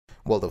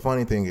Well, the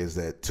funny thing is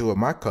that two of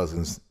my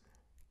cousins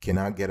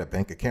cannot get a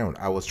bank account.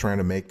 I was trying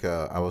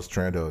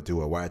to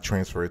do a wire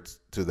transfer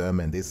to them,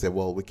 and they said,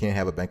 well, we can't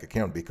have a bank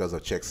account because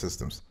of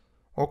ChexSystems.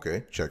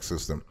 Okay,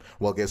 ChexSystem.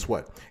 Well, guess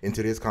what? In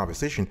today's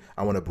conversation,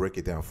 I want to break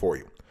it down for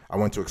you. I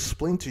want to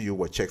explain to you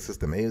what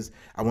ChexSystem is.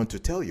 I want to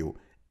tell you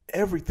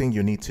everything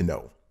you need to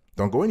know.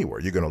 Don't go anywhere.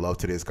 You're going to love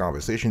today's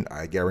conversation.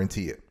 I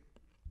guarantee it.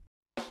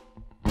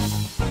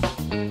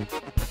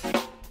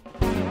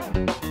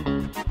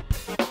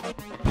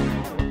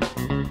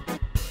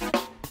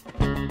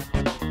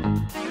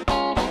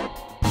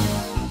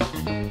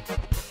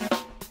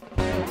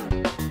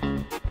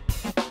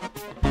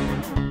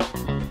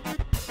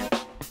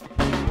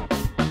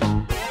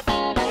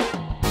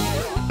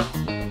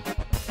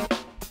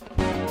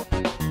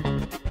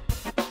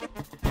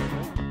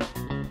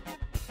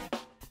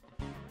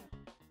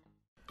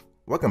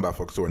 Welcome back,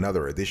 folks, to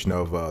another edition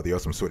of the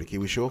Awesome Sweaty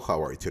Kiwi Show.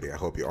 How are you today? I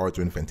hope you are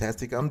doing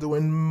fantastic. I'm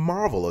doing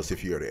marvelous,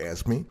 if you were to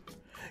ask me.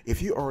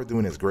 If you are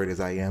doing as great as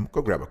I am,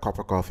 go grab a cup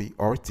of coffee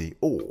or tea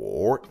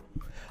or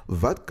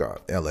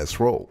vodka and let's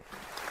roll.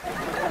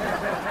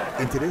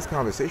 In today's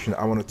conversation,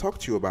 I want to talk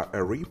to you about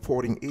a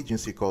reporting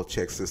agency called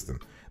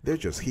ChexSystems. They're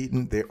just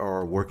hidden. They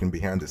are working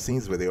behind the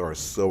scenes, but they are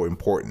so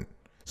important.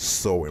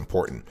 So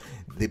important.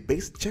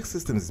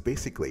 ChexSystems is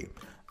basically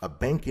a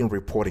banking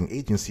reporting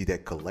agency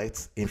that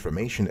collects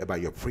information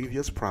about your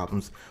previous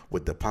problems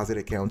with deposit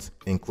accounts,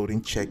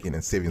 including checking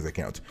and savings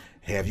accounts.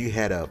 Have you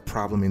had a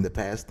problem in the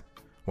past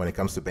when it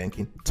comes to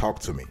banking? Talk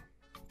to me.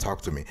 Talk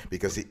to me.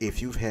 Because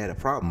if you've had a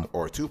problem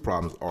or two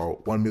problems or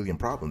 1 million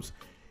problems,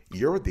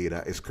 your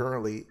data is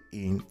currently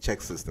in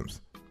ChexSystems.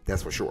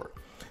 That's for sure.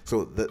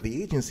 So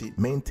the agency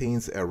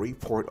maintains a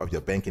report of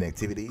your banking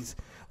activities,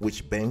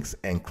 which banks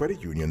and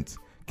credit unions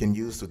can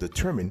use to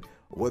determine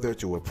whether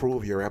to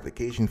approve your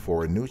application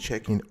for a new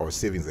checking or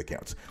savings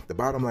accounts. The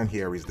bottom line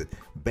here is that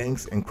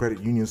banks and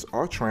credit unions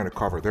are trying to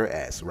cover their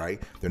ass,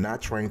 right? They're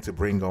not trying to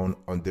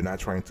they're not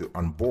trying to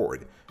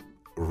onboard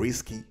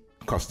risky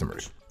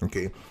customers,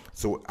 okay?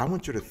 So I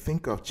want you to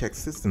think of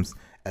ChexSystems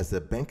as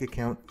a bank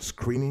account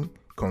screening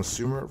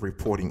consumer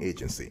reporting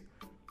agency.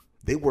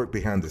 They work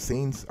behind the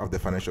scenes of the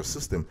financial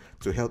system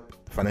to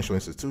help financial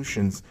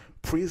institutions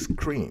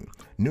pre-screen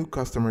new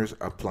customers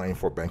applying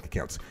for bank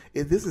accounts.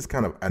 This is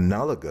kind of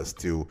analogous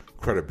to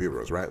credit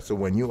bureaus, right? So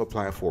when you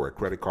apply for a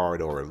credit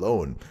card or a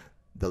loan,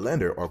 the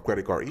lender or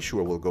credit card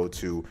issuer will go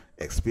to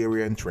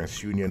Experian,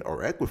 TransUnion,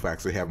 or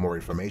Equifax to have more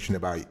information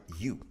about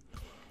you.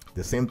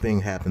 The same thing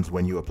happens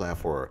when you apply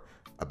for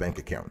a bank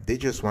account. They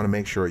just want to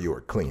make sure you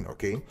are clean,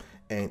 okay?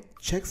 And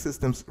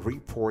ChexSystems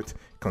report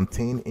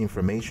contain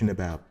information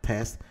about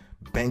past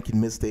banking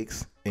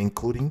mistakes,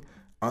 including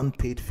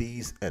unpaid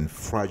fees and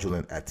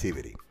fraudulent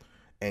activity.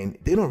 And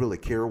they don't really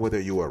care whether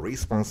you are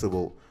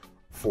responsible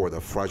for the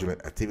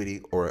fraudulent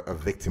activity or a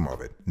victim of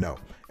it. No,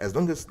 as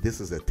long as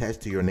this is attached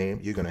to your name,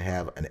 you're going to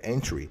have an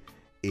entry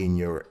in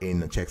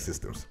the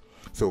ChexSystems.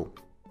 So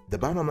the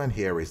bottom line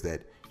here is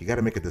that you got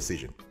to make a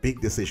decision,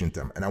 big decision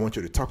time. And I want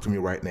you to talk to me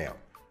right now.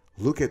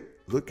 Look at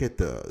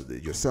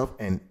yourself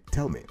and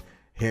tell me,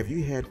 have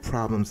you had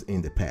problems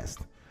in the past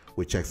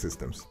with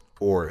ChexSystems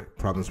or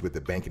problems with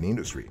the banking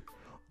industry?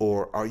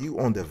 Or are you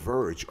on the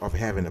verge of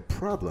having a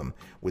problem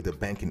with the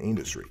banking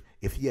industry?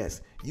 If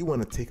yes, you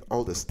want to take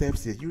all the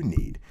steps that you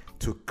need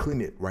to clean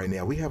it right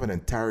now. We have an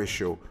entire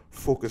show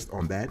focused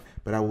on that,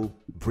 but I will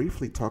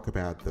briefly talk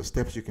about the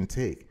steps you can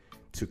take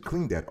to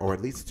clean that, or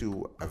at least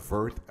to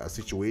avert a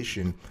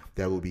situation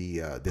that will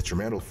be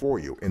detrimental for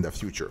you in the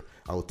future.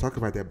 I will talk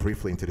about that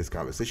briefly into this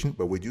conversation,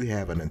 but we do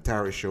have an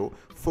entire show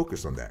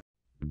focused on that.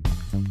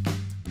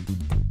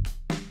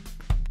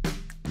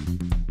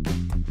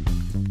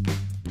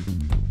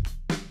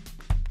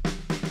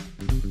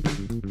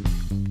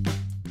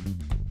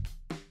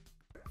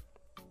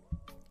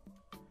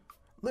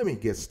 Let me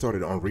get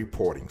started on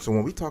reporting. So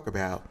when we talk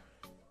about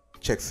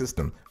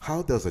ChexSystems,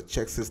 how does a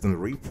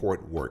ChexSystems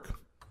report work?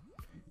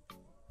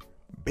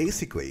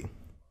 Basically,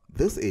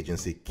 this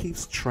agency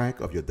keeps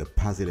track of your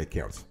deposit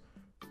accounts.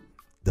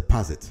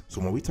 Deposit. So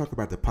when we talk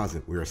about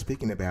deposit, we are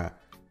speaking about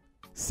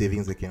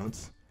savings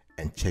accounts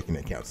and checking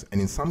accounts.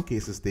 And in some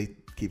cases, they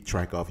keep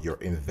track of your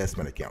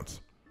investment accounts.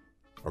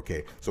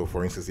 Okay. So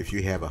for instance, if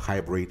you have a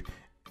hybrid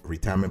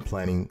retirement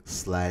planning /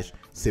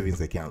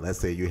 savings account, let's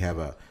say you have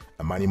a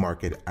money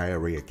market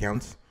IRA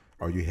account,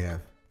 or you have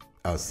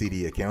a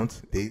CD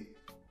account, they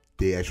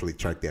actually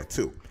track that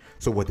too.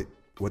 So what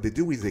they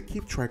do is they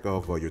keep track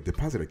of your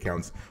deposit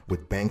accounts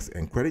with banks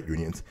and credit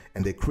unions,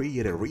 and they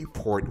create a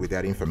report with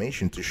that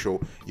information to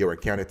show your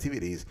account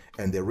activities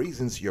and the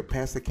reasons your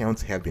past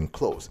accounts have been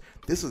closed.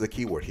 This is the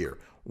key word here.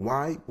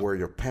 Why were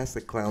your past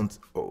accounts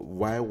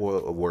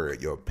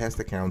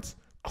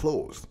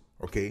closed?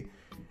 Okay.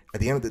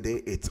 At the end of the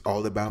day, it's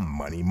all about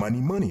money,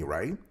 money, money,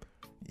 right?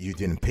 You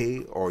didn't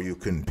pay or you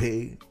couldn't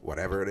pay,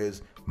 whatever it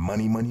is,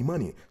 money, money,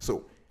 money.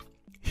 So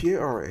here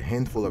are a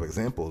handful of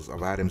examples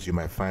of items you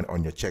might find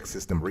on your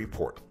ChexSystems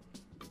report.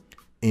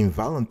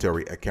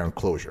 Involuntary account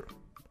closure,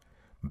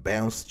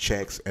 bounced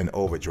checks and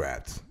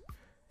overdrafts,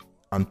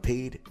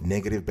 unpaid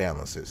negative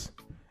balances,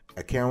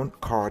 account,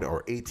 card,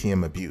 or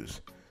ATM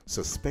abuse,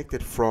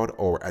 suspected fraud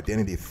or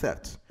identity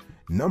theft,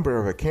 number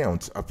of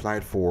accounts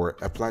applied for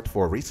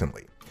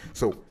recently.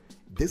 So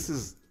this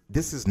is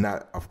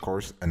not, of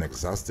course, an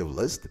exhaustive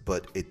list,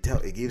 but it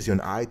gives you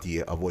an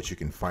idea of what you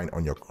can find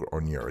on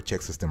your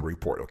check system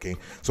report. Okay,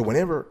 so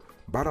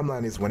bottom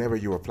line is, whenever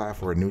you apply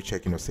for a new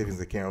checking or savings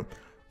account,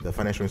 the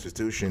financial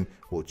institution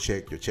will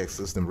check your check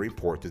system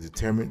report to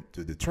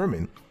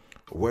determine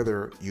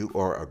whether you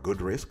are a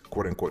good risk,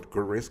 quote unquote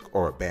good risk,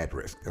 or a bad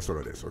risk. That's what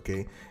it is.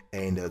 Okay,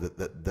 and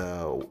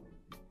the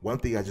one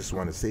thing I just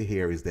want to say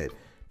here is that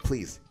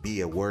please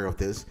be aware of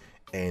this,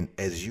 and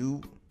as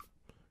you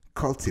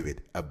cultivate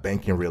a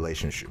banking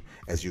relationship,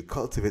 as you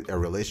cultivate a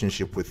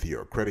relationship with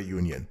your credit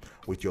union,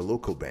 with your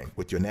local bank,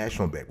 with your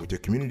national bank, with your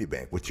community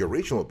bank, with your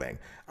regional bank,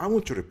 I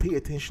want you to pay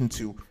attention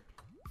to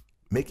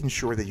making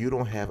sure that you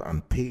don't have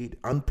unpaid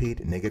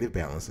negative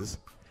balances,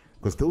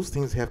 because those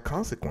things have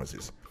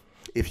consequences.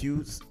 If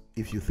you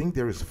think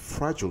there is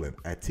fraudulent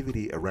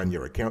activity around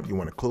your account, you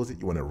want to close it,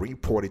 you want to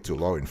report it to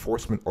law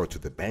enforcement or to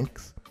the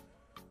banks.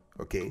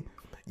 Okay,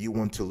 you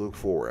want to look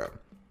for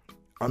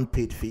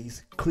unpaid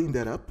fees, clean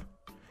that up.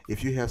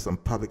 If you have some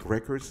public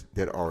records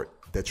that are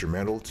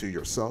detrimental to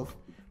yourself,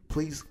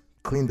 please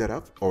clean that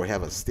up or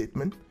have a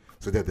statement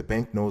so that the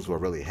bank knows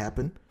what really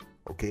happened.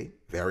 Okay,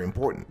 very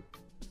important.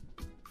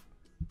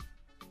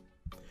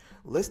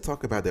 Let's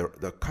talk about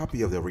the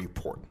copy of the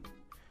report.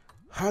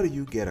 How do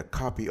you get a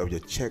copy of your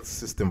check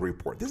system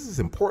report? This is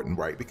important,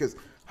 right? Because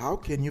how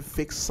can you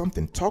fix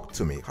something? Talk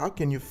to me. How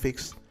can you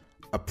fix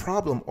a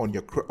problem on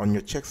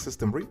your check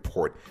system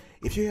report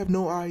if you have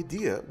no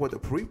idea what the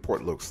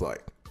report looks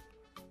like?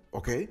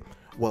 Okay,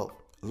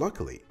 well,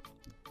 luckily,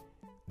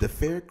 the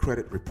Fair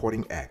Credit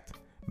Reporting Act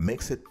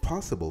makes it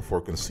possible for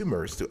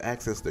consumers to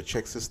access the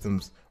check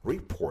systems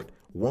report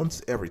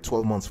once every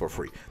 12 months for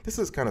free. This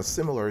is kind of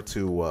similar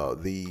to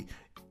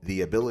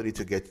the ability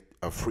to get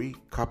a free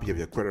copy of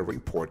your credit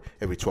report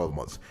every 12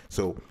 months.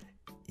 So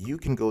you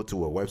can go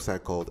to a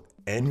website called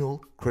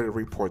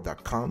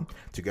annualcreditreport.com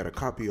to get a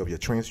copy of your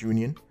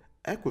TransUnion,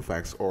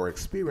 Equifax, or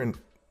Experian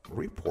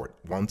report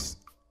once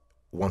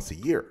a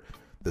year.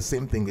 The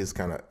same thing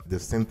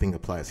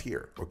applies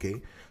here.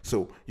 Okay,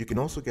 so you can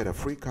also get a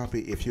free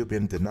copy if you've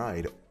been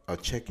denied a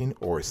checking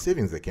or a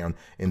savings account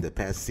in the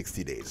past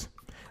 60 days.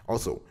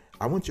 Also,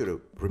 I want you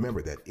to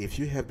remember that if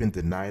you have been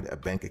denied a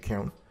bank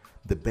account,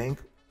 the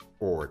bank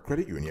or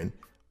credit union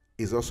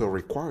is also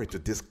required to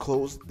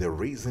disclose the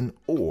reason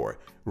or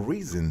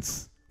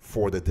reasons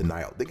for the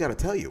denial. They got to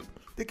tell you.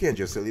 They can't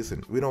just say,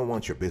 listen, we don't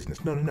want your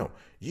business. No.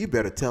 You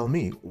better tell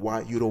me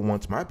why you don't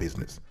want my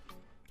business.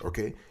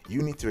 Okay,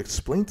 you need to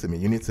explain to me.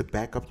 You need to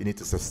back up. You need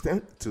to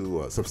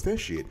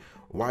substantiate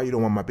why you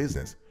don't want my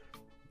business.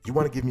 You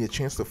want to give me a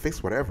chance to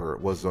fix whatever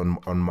was on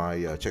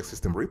my check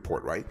system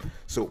report, right?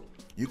 So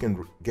you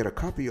can get a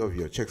copy of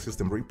your check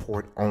system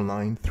report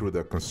online through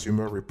the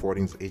Consumer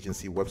Reporting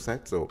Agency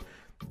website. So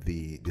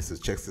this is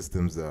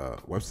ChexSystems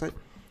website.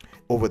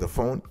 Over the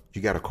phone,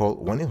 you got to call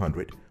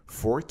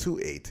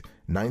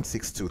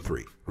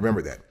 1-800-428-9623.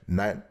 Remember that,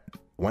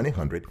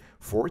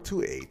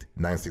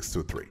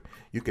 1-800-428-9623.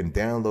 You can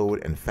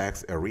download and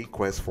fax a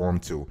request form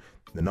to,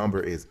 the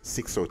number is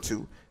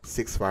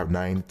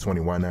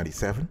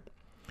 602-659-2197.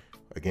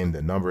 Again,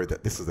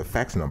 this is the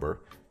fax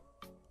number,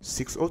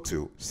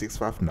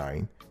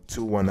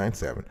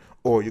 602-659-2197.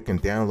 Or you can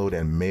download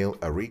and mail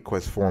a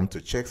request form to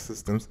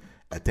ChexSystems,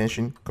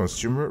 attention,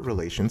 Consumer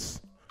Relations,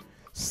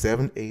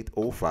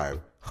 7805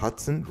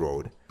 Hudson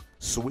Road,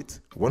 Suite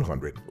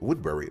 100,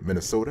 Woodbury,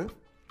 Minnesota,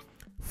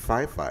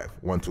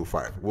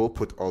 55125. We'll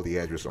put all the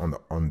address on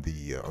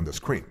the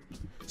screen.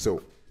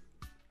 So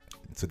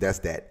that's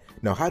that.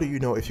 Now, how do you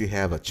know if you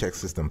have a check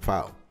system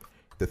file?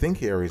 The thing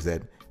here is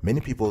that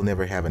many people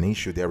never have an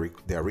issue that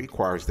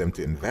requires them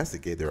to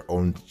investigate their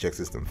own check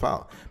system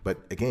file. But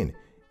again,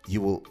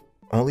 you will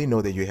only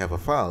know that you have a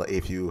file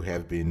if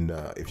you've been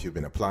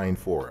applying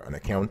for an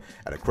account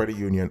at a credit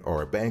union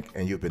or a bank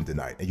and you've been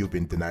denied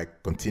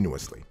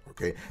continuously.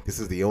 Okay, this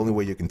is the only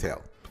way you can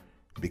tell.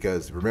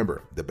 Because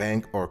remember, the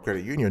bank or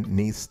credit union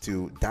needs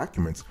to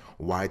document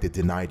why they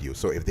denied you.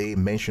 So if they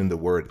mention the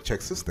word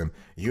check system,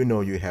 you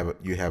know you have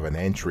an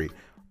entry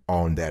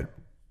on that.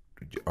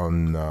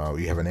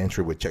 You have an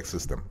entry with check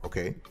system.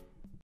 Okay.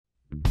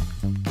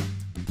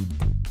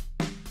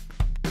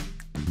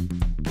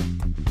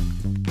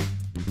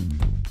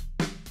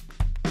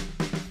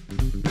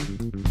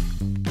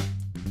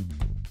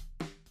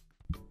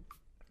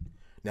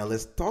 Now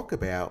let's talk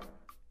about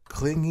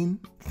cleaning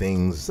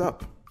things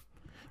up.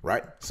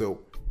 Right?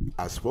 So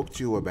I spoke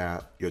to you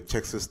about your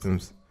check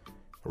systems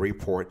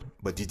report,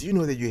 but did you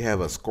know that you have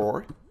a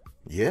score?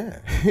 Yeah.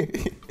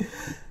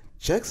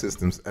 Check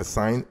systems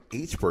assign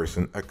each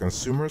person a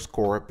consumer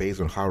score based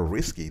on how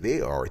risky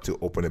they are to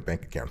open a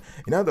bank account.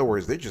 In other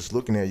words, they're just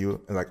looking at you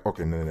and like,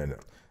 okay, no.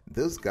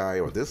 This guy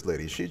or this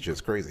lady, she's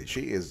just crazy.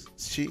 She is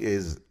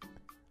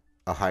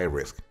a high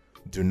risk.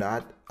 Do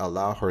not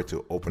allow her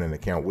to open an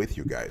account with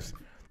you guys.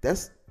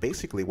 That's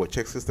basically what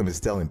ChexSystems is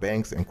telling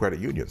banks and credit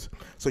unions.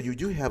 So you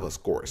do have a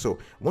score. So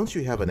once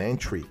you have an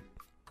entry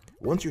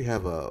once you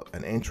have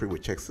an entry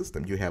with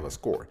ChexSystem, you have a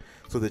score.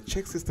 So the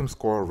ChexSystem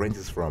score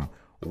ranges from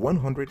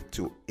 100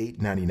 to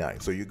 899.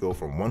 So you go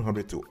from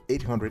 100 to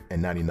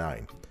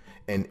 899.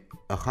 And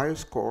a higher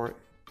score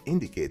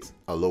indicates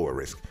a lower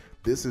risk.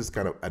 This is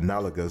kind of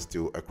analogous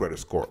to a credit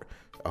score.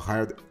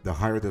 The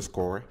higher the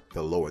score,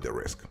 the lower the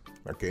risk.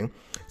 Okay,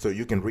 so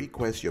you can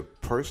request your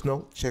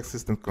personal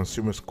ChexSystem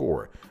consumer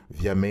score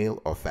via mail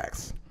or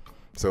fax.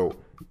 So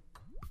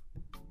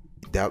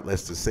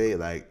doubtless to say,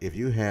 like, if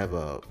you have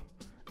a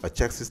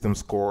ChexSystem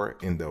score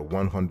in the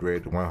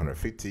 100,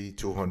 150,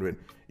 200,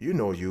 you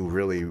know you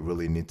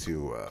really need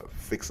to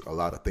fix a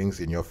lot of things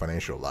in your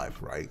financial life,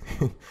 right?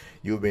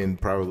 You've been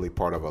probably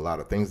part of a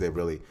lot of things that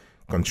really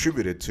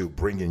contributed to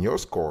bringing your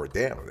score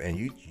down, and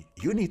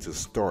you need to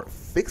start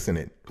fixing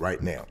it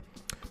right now.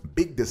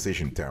 Big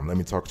decision time. Let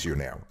me talk to you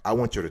now. I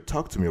want you to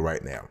talk to me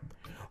right now.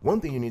 One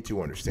thing you need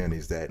to understand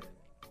is that,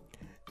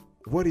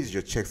 what is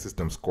your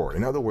ChexSystem score?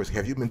 In other words,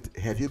 have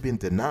you been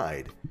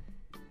denied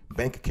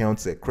bank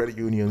accounts at credit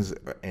unions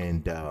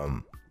and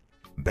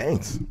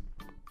banks?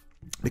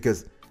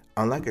 Because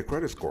unlike a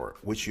credit score,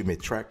 which you may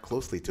track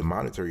closely to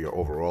monitor your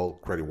overall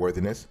credit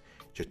worthiness,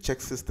 your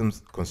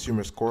ChexSystem's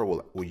consumer score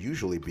will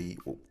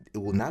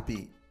not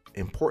be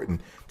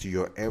important to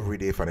your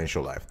everyday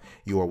financial life.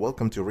 You are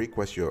welcome to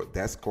request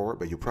that score,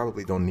 but you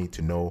probably don't need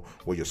to know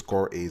what your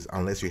score is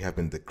unless you have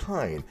been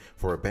declined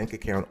for a bank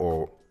account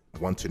or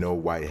want to know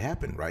why it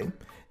happened, right?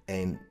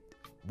 And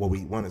what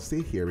we want to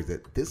say here is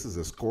that this is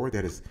a score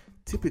that is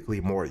typically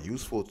more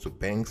useful to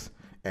banks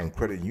and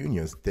credit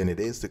unions than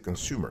it is to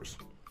consumers.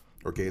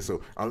 Okay,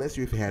 so unless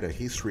you've had a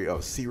history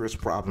of serious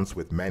problems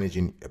with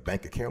managing a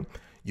bank account,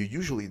 you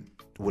usually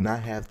will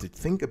not have to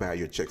think about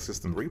your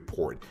ChexSystem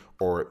report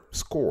or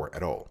score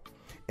at all.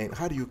 And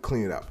how do you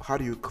clean it up? How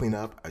do you clean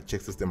up a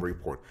ChexSystem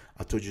report?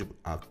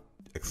 I've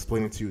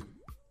explained to you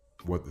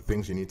what the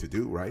things you need to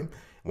do, right?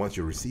 Once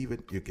you receive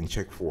it, you can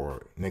check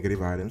for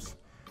negative items.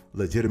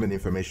 Legitimate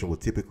information will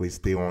typically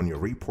stay on your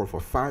report for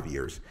 5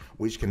 years,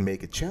 which can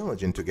make it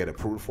challenging to get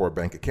approved for a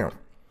bank account.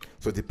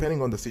 So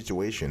depending on the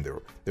situation,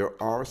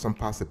 there are some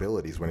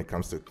possibilities when it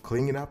comes to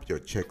cleaning up your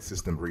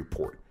ChexSystem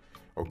report.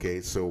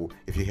 Okay, so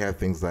if you have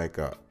things like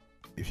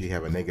if you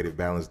have a negative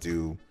balance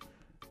due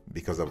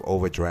because of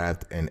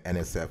overdraft and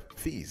NSF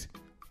fees,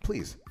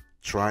 please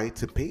try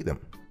to pay them.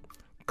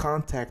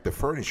 Contact the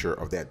furnisher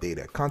of that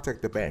data,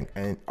 contact the bank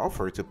and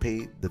offer to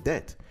pay the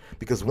debt.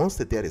 Because once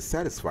the debt is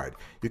satisfied,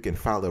 you can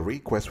file a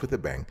request with the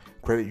bank,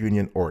 credit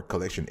union, or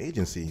collection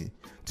agency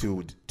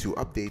to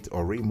update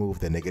or remove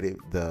the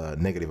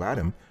negative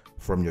item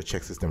from your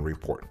ChexSystem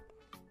report.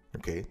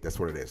 Okay, that's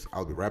what it is.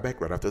 I'll be right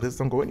back right after this.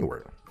 Don't go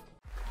anywhere.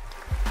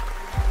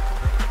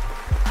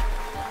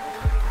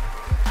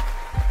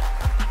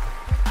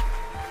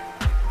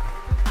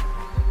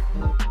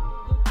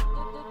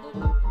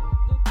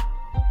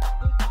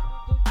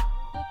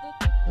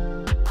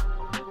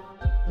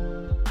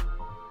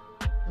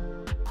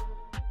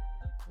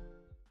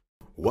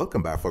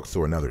 Welcome back, folks,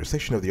 to another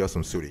session of the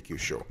Awesome Studio Q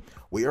Show.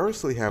 We are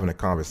actually having a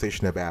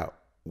conversation about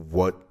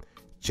what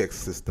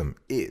ChexSystem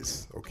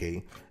is,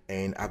 okay?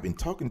 And I've been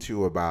talking to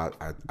you about,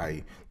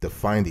 I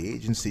define the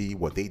agency,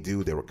 what they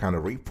do, they will kind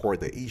of report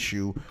the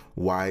issue,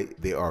 why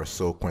they are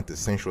so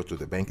quintessential to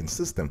the banking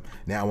system.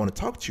 Now I want to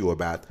talk to you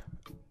about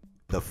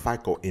the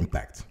FICO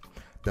impact.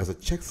 Does a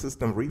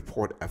ChexSystem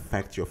report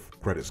affect your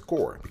credit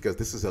score? Because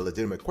this is a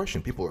legitimate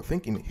question. People are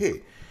thinking,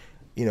 hey,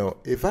 you know,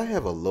 if I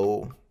have a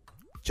low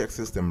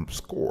ChexSystem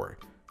score,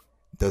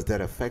 does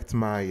that affect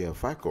my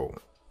FICO?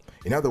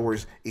 In other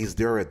words, is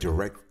there a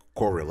direct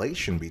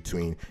correlation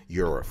between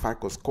your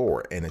FICO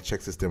score and a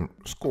ChexSystem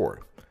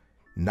score?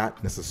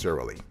 Not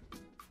necessarily.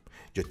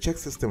 Your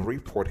ChexSystem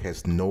report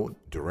has no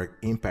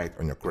direct impact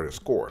on your credit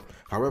score.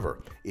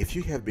 However, if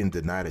you have been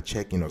denied a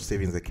checking or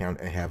savings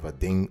account and have a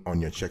ding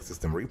on your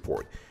ChexSystem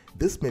report,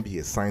 this may be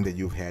a sign that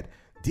you've had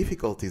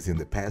difficulties in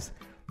the past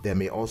that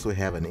may also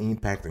have an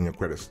impact on your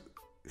credit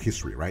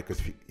history, right?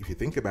 Because if you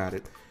think about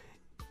it,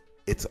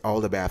 it's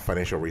all about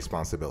financial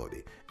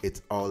responsibility.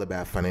 It's all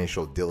about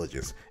financial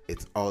diligence.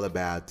 It's all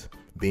about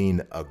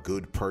being a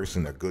good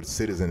person, a good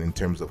citizen in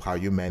terms of how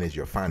you manage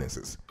your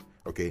finances.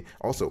 Okay.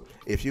 Also,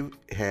 if you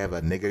have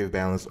a negative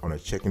balance on a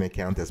checking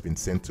account that's been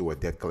sent to a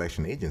debt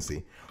collection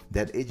agency,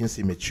 that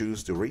agency may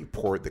choose to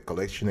report the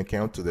collection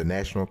account to the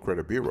national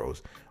credit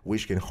bureaus,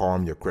 which can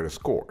harm your credit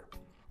score.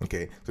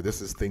 Okay, so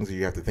this is things that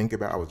you have to think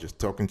about. I was just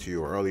talking to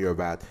you earlier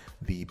about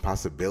the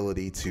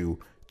possibility to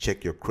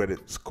check your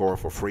credit score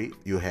for free.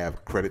 You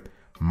have credit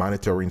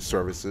monitoring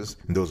services,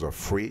 and those are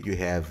free. You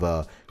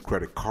have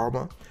Credit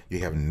Karma, you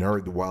have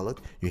Nerd Wallet,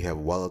 you have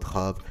Wallet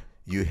Hub,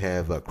 you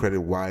have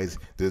CreditWise.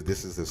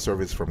 This is a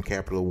service from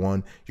Capital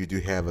One. You do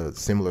have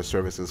similar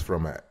services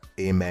from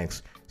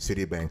Amex,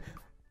 Citibank,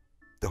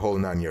 the whole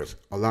 9 years.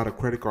 A lot of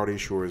credit card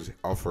issuers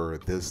offer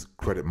this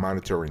credit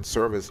monitoring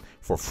service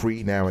for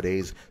free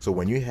nowadays. So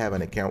when you have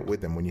an account with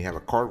them, when you have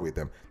a card with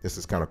them, this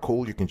is kind of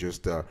cool. You can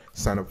just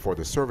sign up for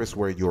the service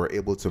where you are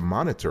able to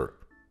monitor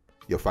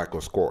your FICO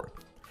score.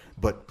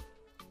 But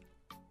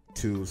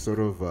to sort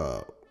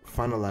of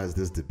finalize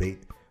this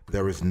debate,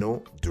 there is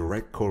no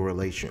direct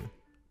correlation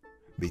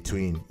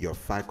between your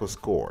FICO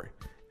score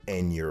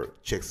and your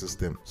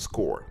ChexSystem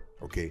score,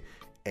 okay?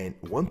 And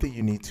one thing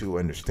you need to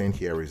understand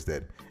here is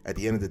that at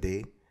the end of the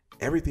day,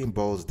 everything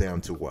boils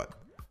down to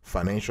what?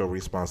 Financial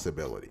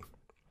responsibility.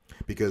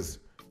 Because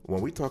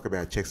when we talk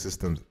about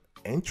ChexSystems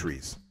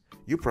entries,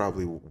 you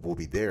probably will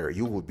be there.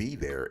 You will be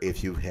there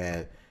if you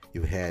had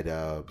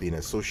been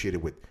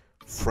associated with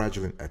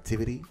fraudulent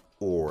activity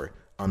or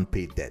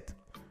unpaid debt.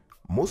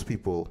 Most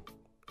people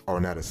are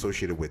not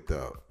associated with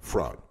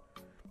fraud,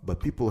 but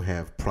people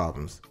have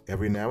problems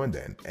every now and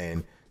then,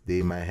 and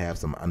they might have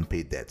some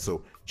unpaid debt.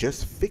 So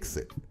just fix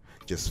it.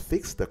 Just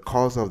fix the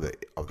cause of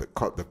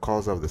the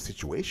cause of the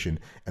situation,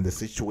 and the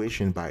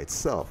situation by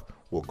itself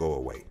will go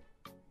away.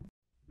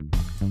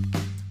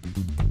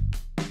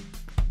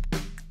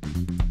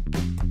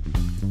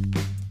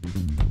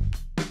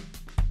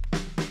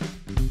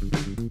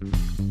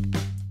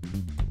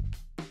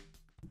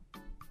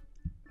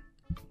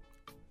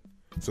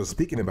 So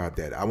speaking about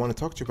that, I want to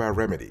talk to you about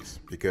remedies,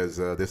 because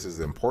this is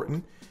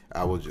important.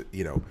 I will just,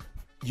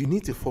 you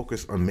need to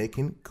focus on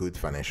making good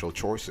financial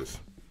choices,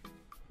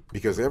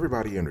 because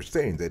everybody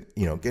understands that,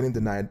 getting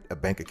denied a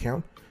bank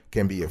account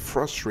can be a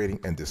frustrating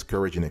and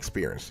discouraging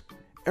experience.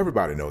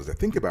 Everybody knows that.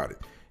 Think about it.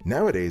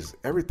 Nowadays,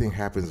 everything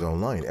happens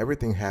online.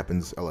 Everything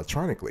happens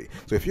electronically.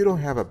 So if you don't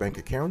have a bank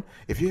account,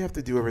 if you have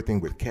to do everything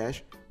with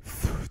cash,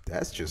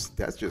 that's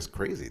just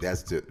crazy.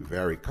 That's just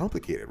very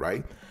complicated,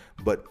 right?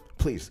 But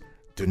please,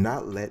 do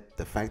not let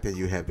the fact that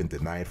you have been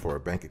denied for a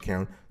bank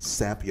account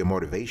sap your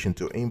motivation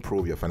to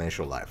improve your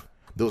financial life.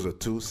 Those are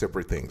two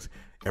separate things.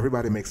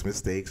 Everybody makes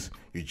mistakes.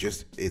 You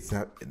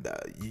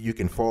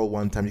can fall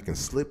one time, you can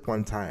slip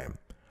one time,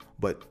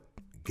 but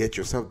get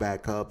yourself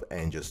back up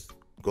and just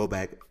go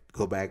back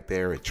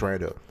there and try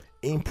to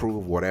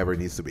improve whatever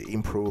needs to be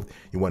improved.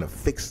 You want to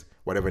fix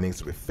whatever needs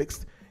to be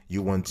fixed.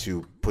 You want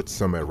to put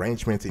some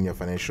arrangements in your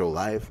financial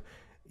life.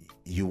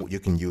 You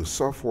can use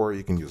software,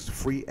 you can use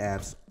free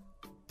apps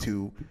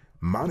to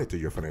monitor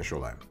your financial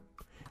life.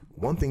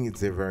 One thing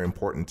it's very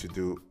important to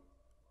do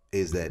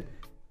is that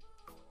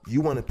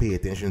you want to pay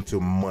attention to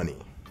money.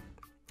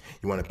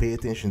 You want to pay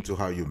attention to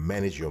how you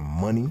manage your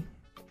money,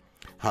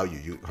 how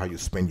you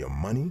spend your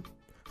money,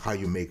 how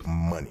you make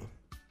money.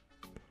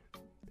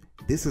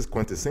 This is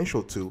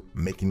quintessential to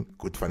making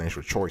good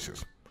financial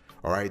choices.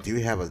 All right. Do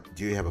you have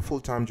a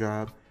full-time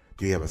job?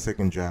 Do you have a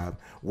second job?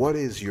 What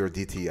is your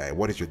DTI?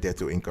 What is your debt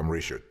to income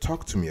ratio?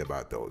 Talk to me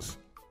about those.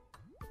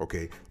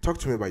 Okay. Talk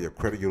to me about your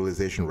credit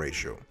utilization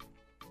ratio.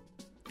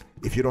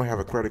 If you don't have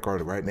a credit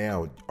card right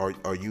now,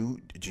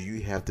 do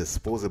you have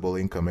disposable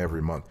income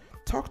every month?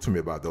 Talk to me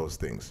about those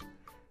things.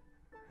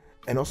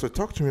 And also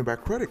talk to me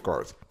about credit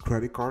cards.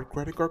 Credit card.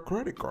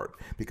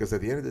 Because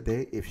at the end of the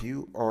day, if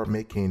you are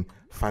making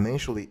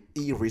financially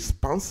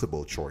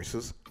irresponsible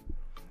choices,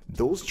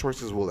 those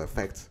choices will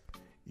affect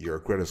your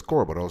credit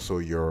score, but also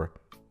your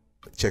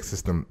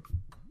ChexSystem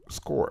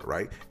score,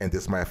 right? And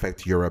this might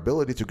affect your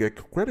ability to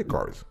get credit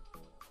cards.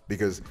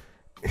 Because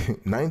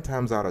 9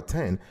 times out of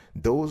 10,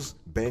 those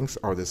banks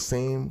are the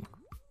same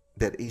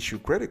that issue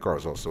credit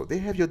cards also. They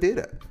have your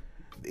data.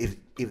 If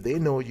they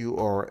know you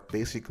are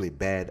basically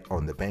bad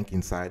on the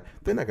banking side,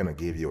 they're not going to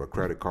give you a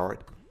credit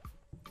card,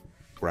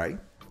 right?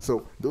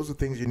 So those are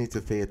things you need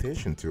to pay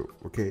attention to,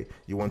 okay?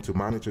 You want to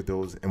monitor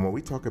those. And when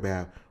we talk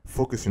about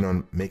focusing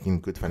on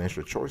making good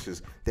financial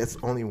choices, that's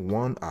only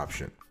one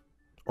option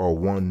or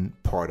one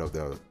part of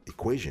the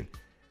equation.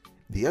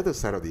 The other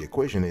side of the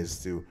equation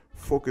is to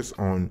focus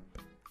on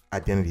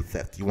identity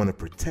theft. You want to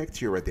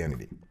protect your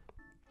identity,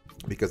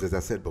 because as I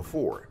said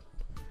before,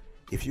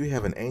 if you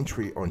have an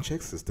entry on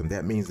ChexSystem,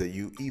 that means that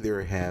you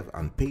either have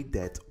unpaid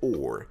debt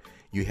or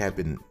you have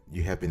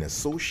been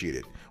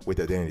associated with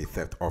identity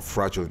theft or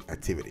fraudulent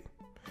activity.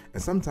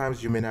 And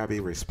sometimes you may not be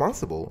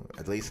responsible.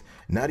 At least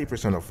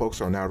 90% of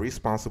folks are not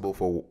responsible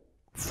for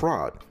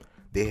fraud.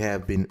 They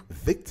have been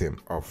victim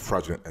of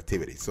fraudulent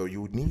activity. So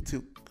you need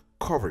to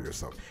cover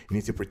yourself. You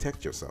need to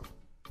protect yourself.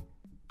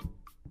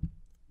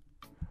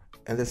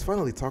 And let's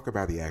finally talk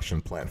about the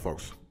action plan,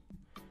 folks.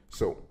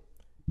 So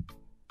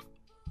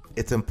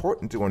it's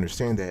important to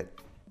understand that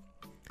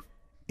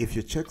if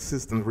your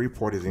ChexSystem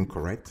report is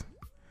incorrect,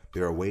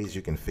 there are ways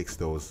you can fix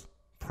those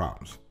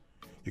problems.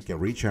 You can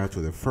reach out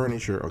to the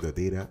furnisher of the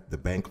data, the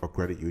bank or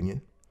credit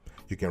union.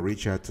 You can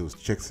reach out to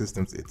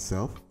ChexSystems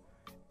itself,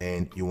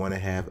 and you want to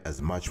have as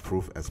much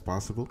proof as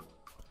possible.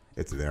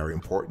 It's very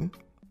important.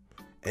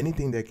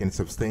 Anything that can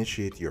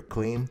substantiate your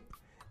claim,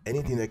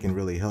 anything that can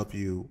really help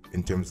you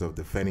in terms of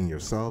defending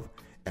yourself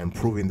and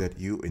proving that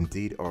you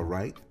indeed are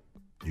right,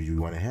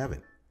 you want to have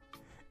it.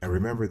 And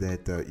remember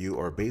that you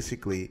are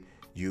basically,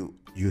 you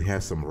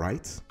have some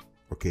rights,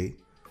 okay?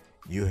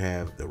 You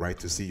have the right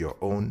to see your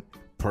own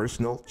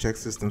personal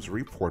ChexSystems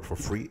report for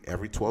free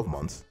every 12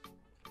 months.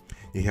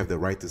 You have the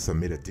right to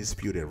submit a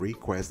dispute and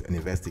request an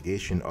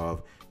investigation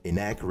of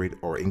inaccurate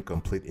or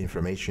incomplete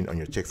information on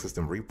your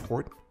ChexSystem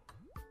report.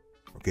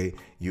 Okay,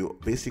 you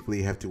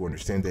basically have to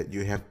understand that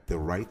you have the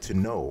right to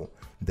know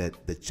that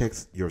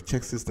your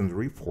ChexSystem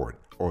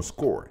report or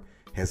score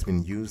has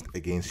been used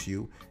against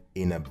you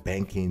in a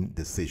banking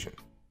decision.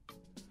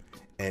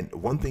 And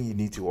one thing you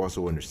need to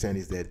also understand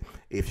is that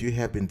if you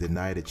have been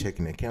denied a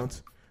checking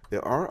account,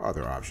 there are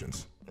other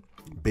options.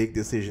 Big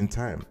decision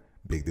time.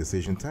 Big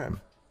decision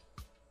time.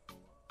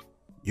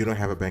 You don't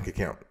have a bank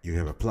account. You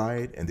have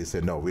applied and they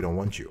said, no, we don't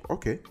want you.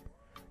 Okay.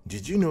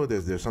 Did you know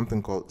that there's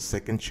something called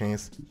second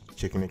chance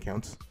checking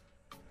accounts?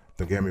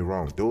 Don't get me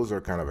wrong. Those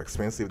are kind of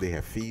expensive. They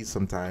have fees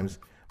sometimes.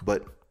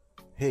 But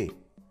hey,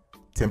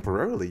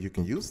 temporarily you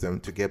can use them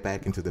to get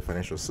back into the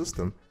financial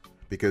system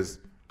because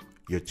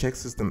your check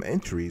system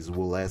entries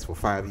will last for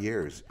 5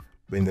 years.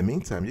 But in the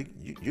meantime,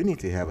 you need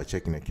to have a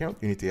checking account.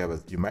 You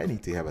might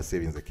need to have a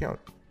savings account.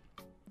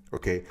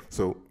 Okay,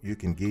 so you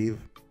can give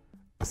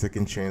a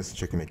second chance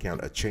checking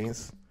account a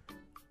chance.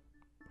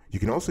 You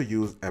can also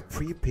use a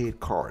prepaid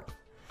card.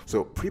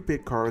 So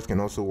prepaid cards can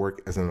also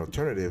work as an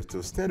alternative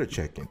to standard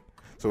checking.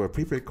 So a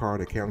prepaid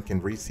card account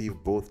can receive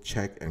both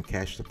check and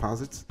cash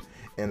deposits.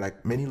 And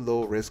like many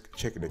low-risk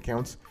checking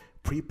accounts,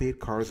 prepaid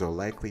cards are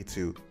likely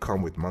to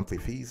come with monthly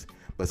fees,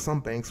 but some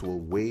banks will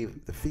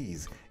waive the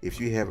fees if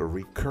you have a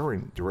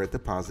recurring direct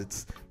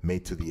deposits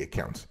made to the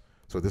account.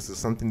 So this is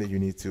something that you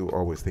need to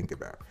always think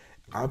about.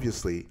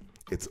 Obviously,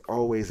 it's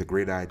always a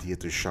great idea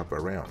to shop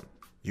around.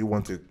 You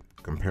want to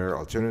compare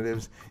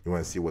alternatives. You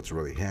want to see what's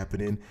really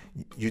happening.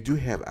 You do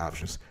have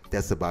options.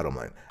 That's the bottom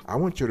line. I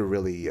want you to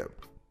really,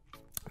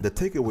 the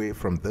takeaway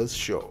from this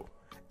show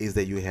is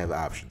that you have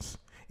options.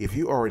 If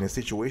you are in a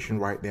situation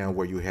right now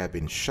where you have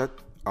been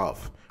shut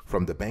off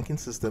from the banking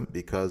system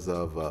because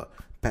of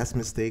past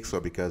mistakes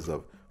or because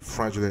of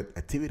fraudulent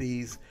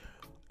activities,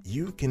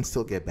 you can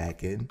still get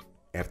back in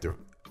after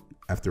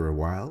a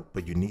while,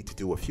 but you need to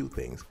do a few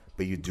things,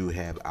 but you do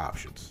have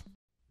options.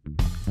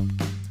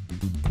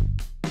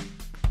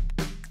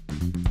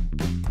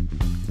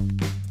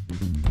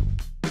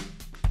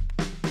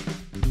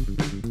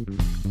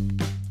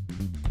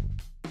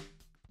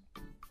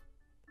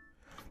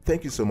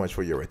 Thank you so much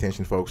for your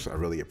attention, folks. I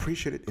really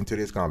appreciate it. In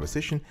today's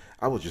conversation,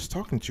 I was just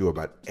talking to you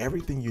about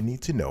everything you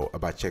need to know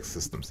about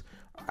ChexSystems.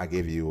 I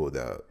gave you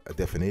a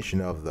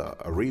definition of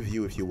a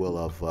review, if you will,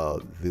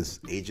 of this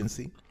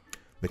agency,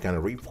 the kind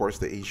of reports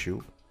the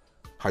issue,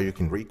 how you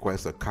can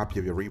request a copy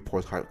of your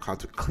report, how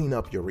to clean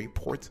up your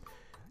report,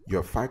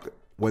 your FICO,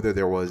 whether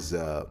there was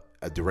a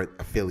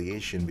direct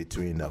affiliation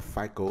between a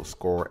FICO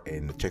score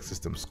and the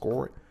ChexSystems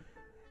score,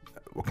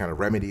 what kind of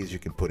remedies you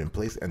can put in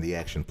place, and the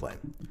action plan.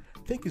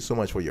 Thank you so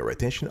much for your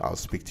attention. I'll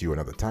speak to you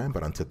another time,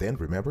 but until then,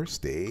 remember,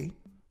 stay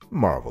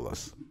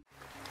marvelous.